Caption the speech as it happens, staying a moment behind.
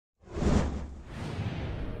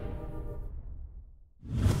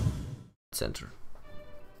center.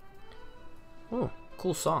 Oh,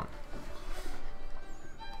 cool song.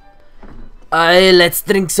 Aye, let's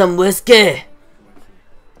drink some whiskey.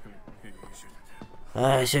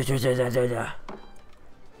 Oh shit,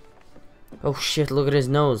 look at his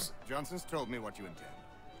nose. Johnson's told me what you intend.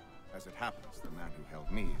 As it happens, the man who held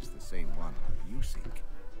me is the same one you seek.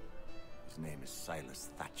 His name is Silas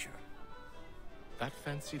Thatcher. That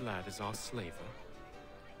fancy lad is our slaver.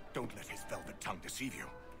 Don't let his velvet tongue deceive you.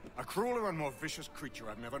 A crueler and more vicious creature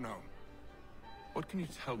I've never known. What can you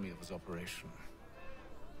tell me of his operation?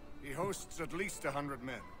 He hosts at least 100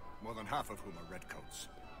 men, more than half of whom are redcoats.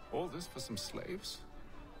 All this for some slaves?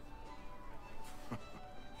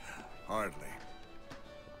 Hardly.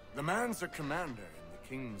 The man's a commander in the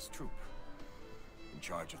King's troop, in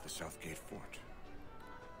charge of the South Gate Fort.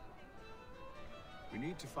 We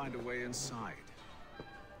need to find a way inside.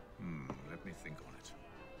 Let me think on it.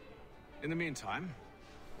 In the meantime,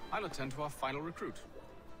 I'll attend to our final recruit.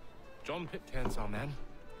 John Pitcairn's our man.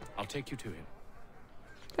 I'll take you to him.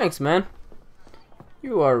 Thanks, man.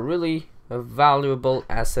 You are really a valuable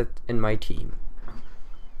asset in my team.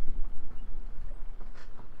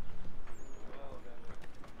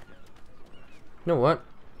 You know what?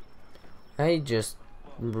 I just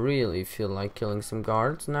really feel like killing some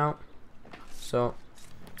guards now. So,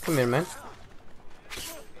 come here, man.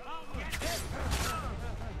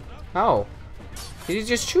 How? Did he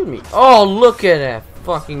just shoot me? Oh, look at that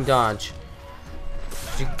fucking dodge.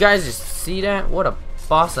 Did you guys just see that? What a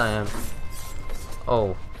boss I am.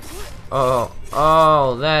 Oh.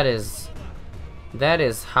 Oh, that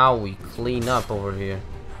is how we clean up over here.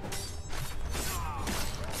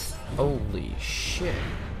 Holy shit.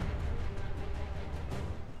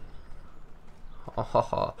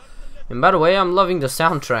 Oh, and by the way, I'm loving the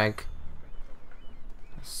soundtrack.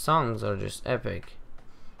 The songs are just epic.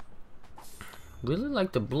 Really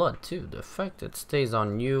like the blood too. The fact that it stays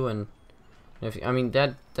on you, and if I mean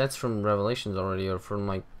that's from Revelations already, or from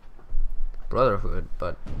like Brotherhood,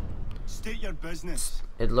 but state your business.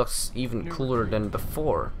 It looks even cooler than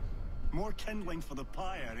before. More kindling for the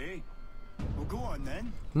pyre, eh? Well, go on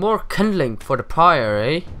then. More kindling for the pyre,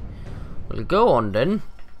 eh? Well, go on then.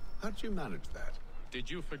 How'd you manage that? Did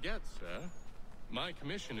you forget, sir? My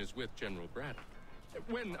commission is with General Braddock.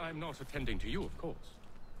 When I'm not attending to you, of course.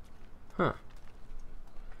 Huh.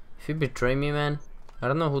 If you betray me, man, I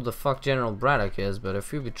don't know who the fuck General Braddock is, but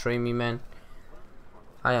if you betray me, man,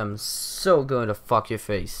 I am so going to fuck your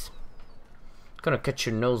face. Gonna cut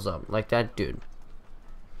your nose up like that dude,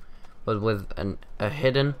 but with a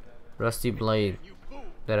hidden rusty blade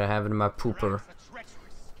that I have in my pooper.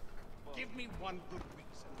 Give me one good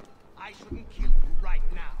reason. I shouldn't kill you right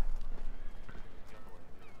now.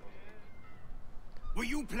 Were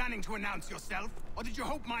you planning to announce yourself, or did you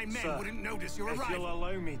hope my men wouldn't notice your arrival? If you'll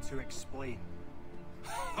allow me to explain.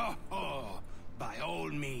 By all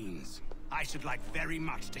means. I should like very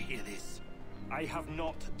much to hear this. I have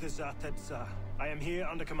not deserted, sir. I am here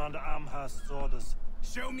under Commander Amherst's orders.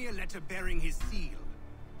 Show me a letter bearing his seal,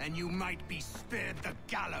 and you might be spared the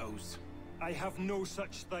gallows. I have no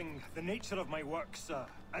such thing. The nature of my work, sir.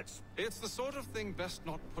 It's the sort of thing best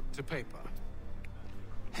not put to paper.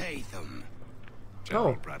 Hatham.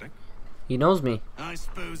 General Braddock. He knows me. I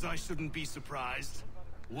suppose I shouldn't be surprised.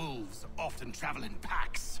 Wolves often travel in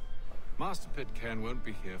packs. Master Pitcairn won't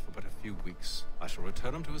be here for but a few weeks. I shall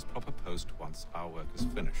return him to his proper post once our work is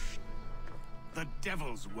finished. The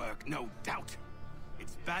devil's work, no doubt.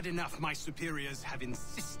 It's bad enough my superiors have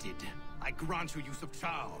insisted I grant you use of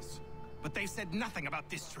Charles. But they said nothing about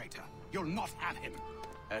this traitor. You'll not have him.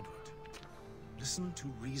 Edward, listen to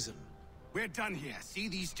reason. We're done here. See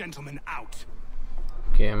these gentlemen out.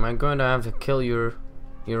 Okay, am I going to have to kill your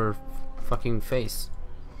fucking face?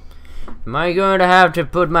 Am I going to have to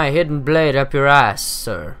put my hidden blade up your ass,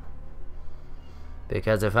 sir?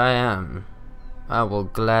 Because if I am, I will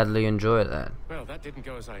gladly enjoy that. Well, that didn't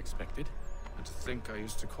go as I expected. And to think I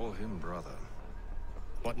used to call him brother.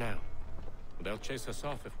 What now? They'll chase us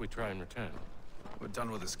off if we try and return. We're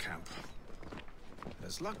done with this camp.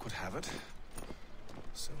 As luck would have it,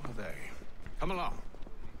 so are they. Come along.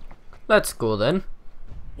 Let's go then.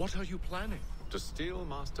 What are you planning? To steal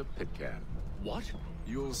Master Pitcairn. What?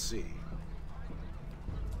 You'll see.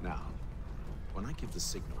 Now, when I give the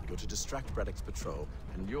signal, you're to distract Braddock's patrol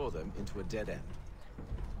and lure them into a dead end.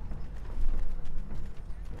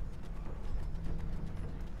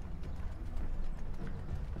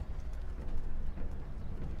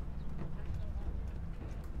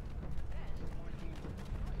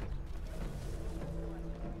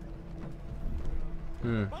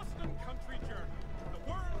 Boston country journey. The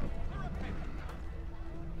world for a penny.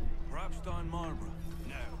 Perhaps down Marlborough.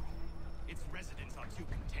 No. It's are too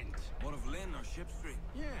content. More of Lynn or Ship Street?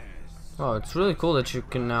 Yes. Oh, it's really cool that you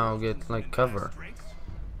can now get like cover.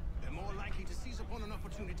 They're more likely to seize upon an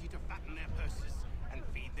opportunity to fatten their purses and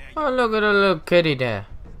feed their Oh, look at a little kitty there.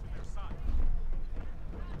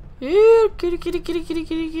 Here, kitty, kitty, kitty, kitty,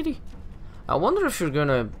 kitty, kitty. I wonder if you're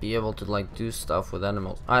gonna be able to like do stuff with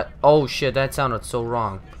animals. Oh shit, that sounded so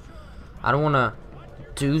wrong. I don't wanna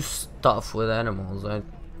do stuff with animals.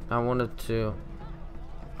 I wanted to.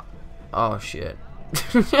 Oh shit.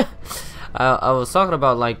 I was talking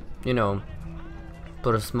about like, you know,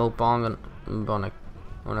 put a smoke bomb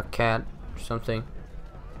on a cat or something.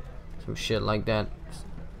 Some shit like that.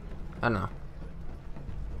 I don't know.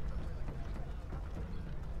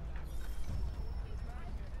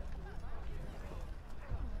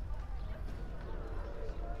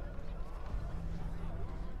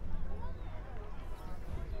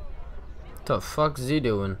 What the fuck's he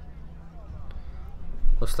doing?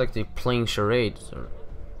 Looks like they're playing charades. Or...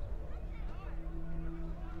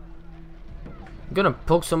 I'm gonna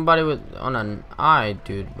poke somebody on an eye,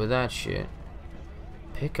 dude, with that shit.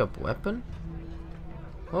 Pick up weapon?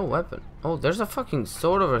 Oh, weapon. Oh, there's a fucking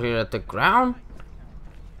sword over here at the ground?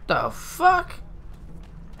 The fuck?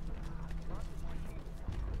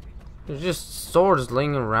 There's just swords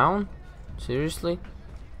laying around? Seriously?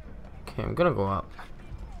 Okay, I'm gonna go up.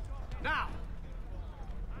 now.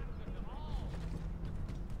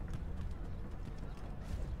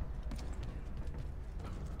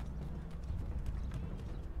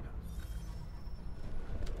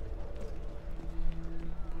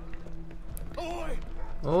 Oi!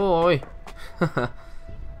 Oh, oi.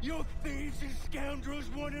 You thieves and scoundrels,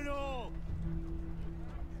 one and all!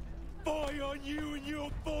 Fire on you and your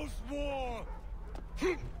false war!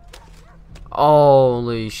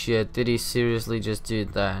 Holy shit, did he seriously just do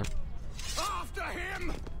that? After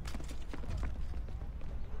him.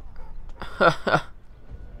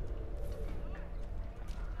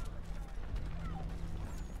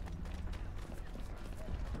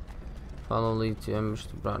 Follow lead to ambush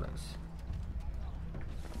the products.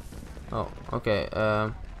 Oh, okay,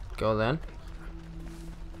 go then.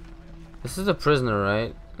 This is a prisoner,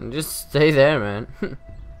 right? And just stay there, man.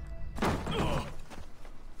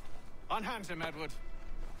 Unhand him, Edward.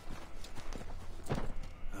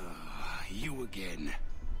 You again.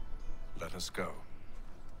 Let us go.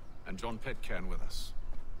 And John Pitcairn with us.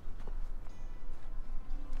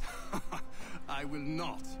 I will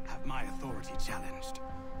not have my authority challenged.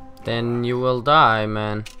 Then you will die,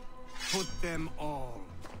 man. Put them all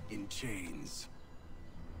in chains.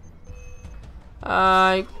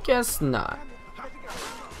 I guess not.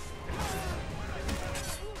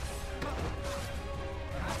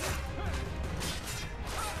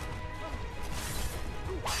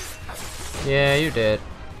 Yeah, you're dead.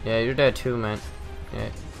 Yeah, you're dead too, man. Yeah.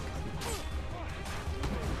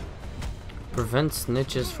 Prevent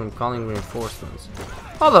snitches from calling reinforcements.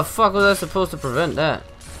 How the fuck was I supposed to prevent that?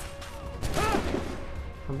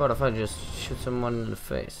 How about if I just shoot someone in the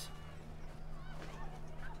face?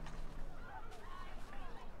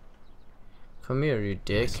 Come here, you I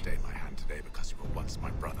dick. stayed my hand today because you were once my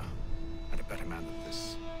brother, and a better man than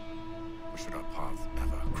this. Or should our paths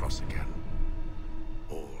ever cross again,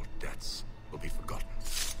 all debts will be forgotten.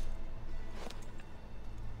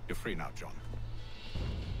 You're free now, John.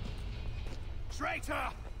 Traitor!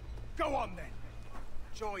 Go on then.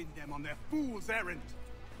 Join them on their fool's errand.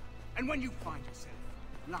 And when you find yourself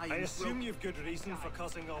lying I assume broke- you've good reason for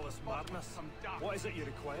causing all this madness. What is it you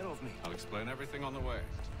require of me? I'll explain everything on the way.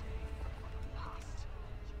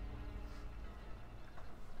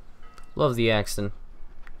 Love the accent.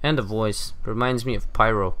 And the voice. Reminds me of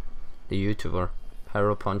Pyro, the YouTuber.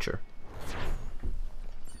 Pyro Puncher.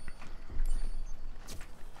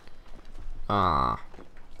 Ah.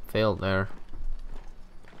 Failed there.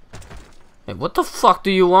 Hey, what the fuck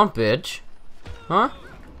do you want, bitch? Huh?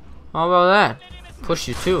 How about that? Push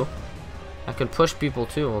you too. I can push people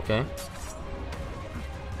too, okay?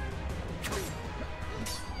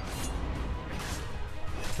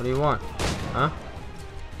 What do you want? Huh?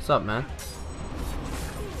 What's up, man?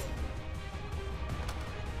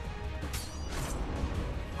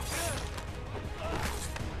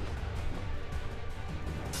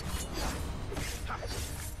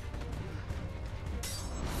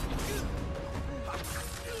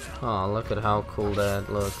 Oh, look at how cool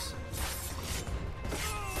that looks.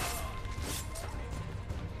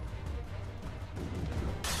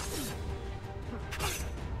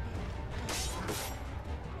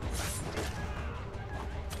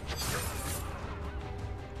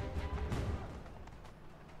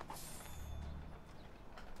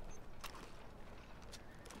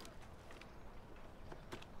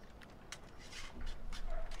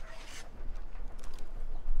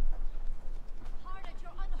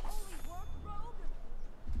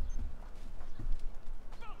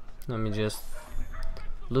 Let me just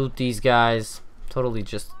loot these guys. Totally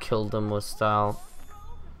just kill them with style.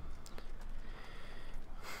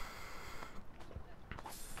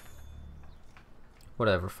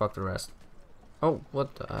 Whatever, fuck the rest. Oh,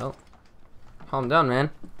 what the hell? Calm down, man.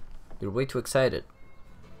 You're way too excited.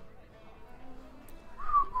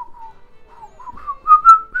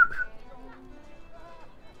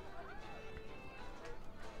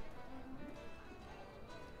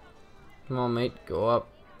 Come on, mate. Go up.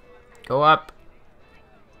 Go up.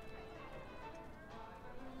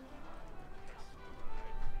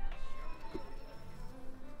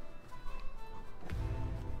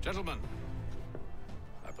 Gentlemen,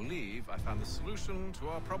 I believe I found the solution to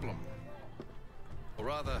our problem. Or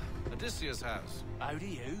rather, Odysseus has. How do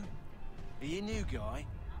you? Are you a new guy?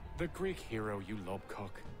 The Greek hero, you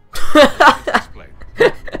lobcock. Let me explain.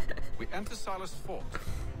 We enter Silas' fort,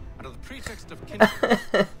 under the pretext of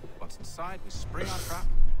kinship. Once inside, we spring our trap,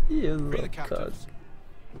 free the captives,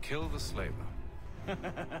 and kill the slaver.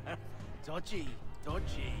 Dodgy,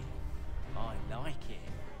 dodgy. I like it.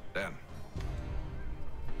 Then,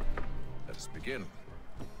 let us begin.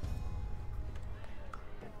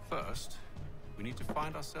 First, we need to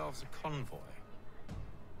find ourselves a convoy.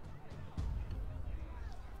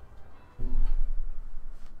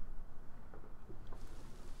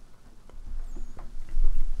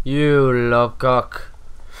 You lobcock.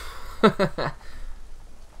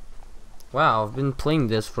 Wow, I've been playing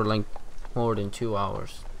this for like more than 2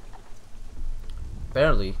 hours.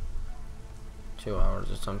 Barely 2 hours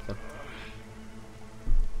or something.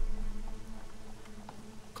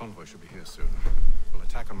 Convoy should be here soon. We'll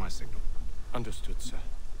attack on my signal. Understood, sir.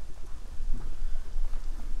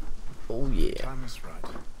 Oh yeah. Time is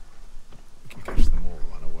right. We can catch them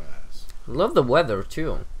all unawares. Love the weather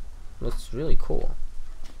too. Looks really cool.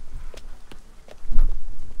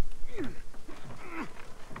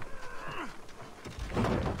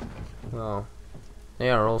 Wow. They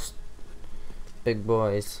are all big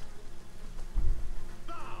boys.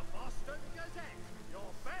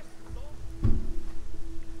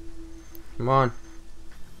 Come on.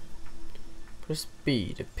 Press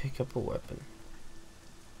B to pick up a weapon.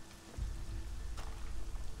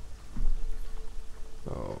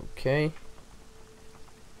 Okay.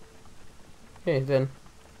 Okay then.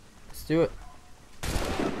 Let's do it.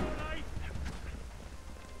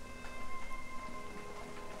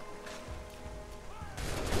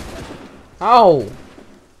 Ow!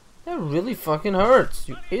 That really fucking hurts,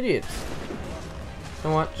 you idiots. You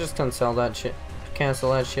know what? Just cancel that shit.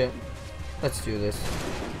 Cancel that shit. Let's do this.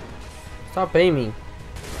 Stop aiming.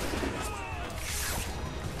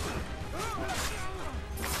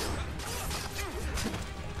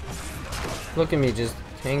 Look at me just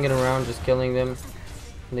hanging around, just killing them.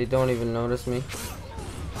 And they don't even notice me.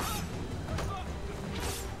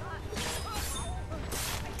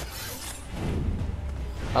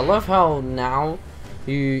 I love how now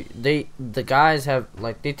the guys have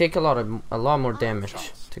like they take a lot more damage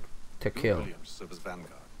to kill.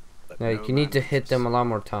 Like you need to hit them a lot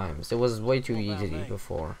more times. It was way too easy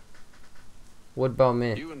before. What about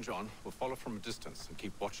me? You and John will follow from a distance and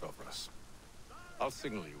keep watch over us. I'll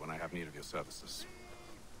signal you when I have need of your services.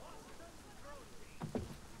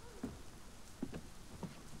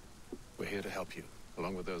 We're here to help you,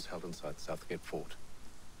 along with those held inside the Southgate Fort.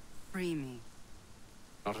 Free me.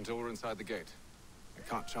 Not until we're inside the gate. I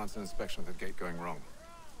can't chance an inspection of the gate going wrong.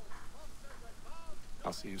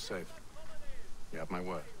 I'll see you safe. You have my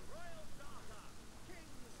word.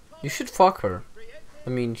 You should fuck her.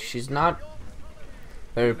 I mean, she's not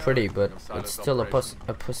very pretty, but it's still a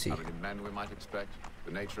pussy. How many men we might expect,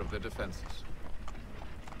 the nature of their defenses.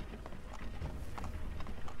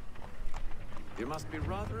 You must be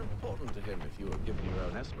rather important to him if you were given your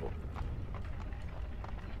own escort.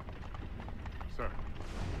 Sir,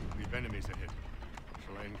 we've enemies ahead.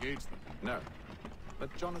 Shall I engage them? No.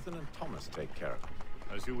 Let Jonathan and Thomas take care of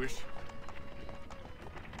it. As you wish.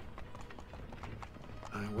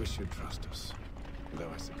 I wish you'd trust us. Though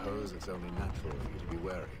I suppose it's only natural for you to be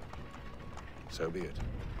wary. So be it.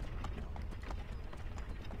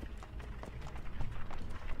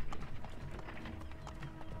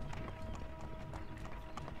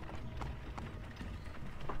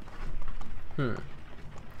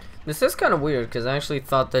 This is kind of weird because I actually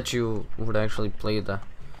thought that you would actually play the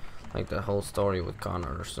whole story with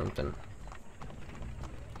Connor or something.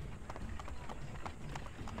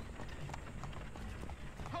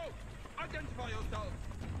 Halt! Identify yourself!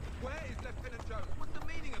 Where is Lieutenant Jones? What's the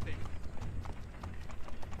meaning of this?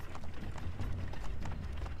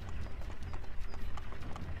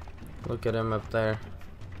 Look at him up there.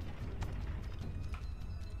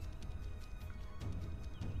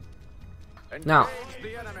 Now.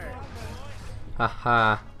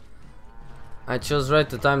 Haha. I chose right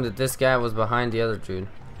the time that this guy was behind the other dude.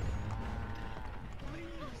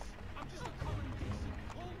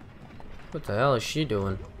 What the hell is she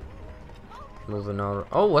doing? Moving over.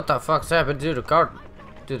 Oh, what the fuck's happened to the cart?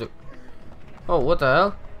 To the. Oh, what the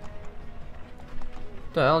hell?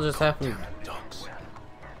 What the hell just happened?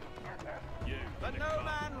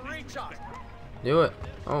 Do it.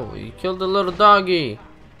 Oh, you killed the little doggy.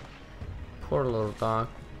 Poor little dog.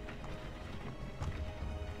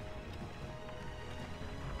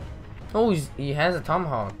 Oh, he has a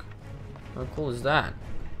tomahawk. How cool is that?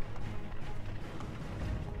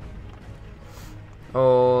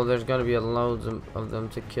 Oh, there's gonna be a loads of them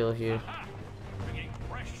to kill here.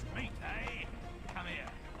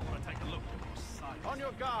 On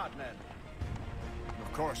your guard, men.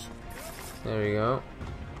 Of course. There you go.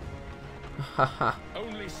 Haha.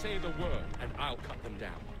 Only say the word and I'll cut them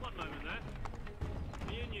down. One moment there.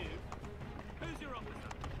 Me and you. Who's your officer?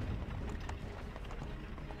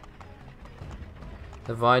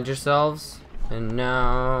 Divide yourselves. And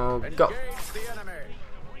now go. Engage the enemy.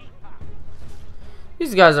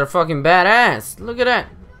 These guys are fucking badass. Look at that.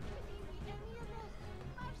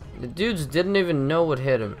 The dudes didn't even know what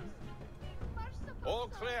hit him. All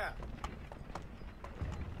clear.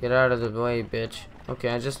 Get out of the way, bitch. Okay,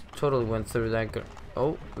 I just totally went through that.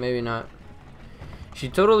 Oh, maybe not. She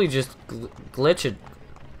totally just glitched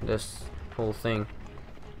this whole thing.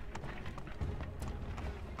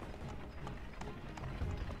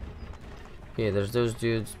 Yeah, there's those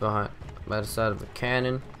dudes by the side of the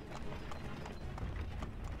cannon.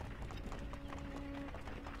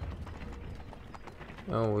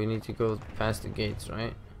 Oh, we need to go past the gates,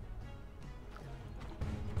 right?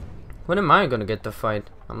 When am I gonna get the fight?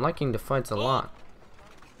 I'm liking the fights a lot.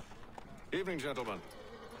 Evening, gentlemen.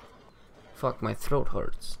 Fuck, my throat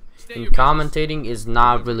hurts. And commentating is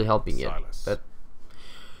not really helping it. But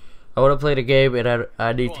I wanna play the game and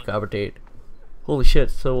I need to commentate. Holy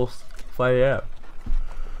shit, so 5 AM.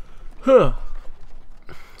 Huh.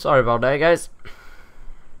 Sorry about that, guys.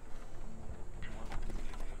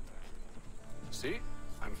 See?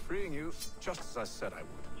 I'm freeing you just as I said I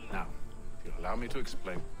would. Now, if you'll allow me to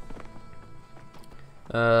explain.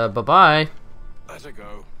 Bye-bye. Let her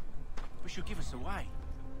go. But she'll give us away.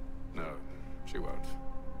 No, she won't.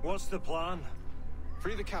 What's the plan?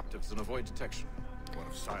 Free the captives and avoid detection. What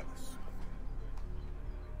of Silas?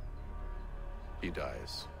 He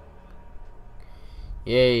dies.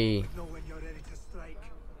 Yay. Know when you're ready to strike.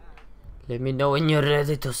 Let me know when you're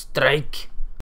ready to strike.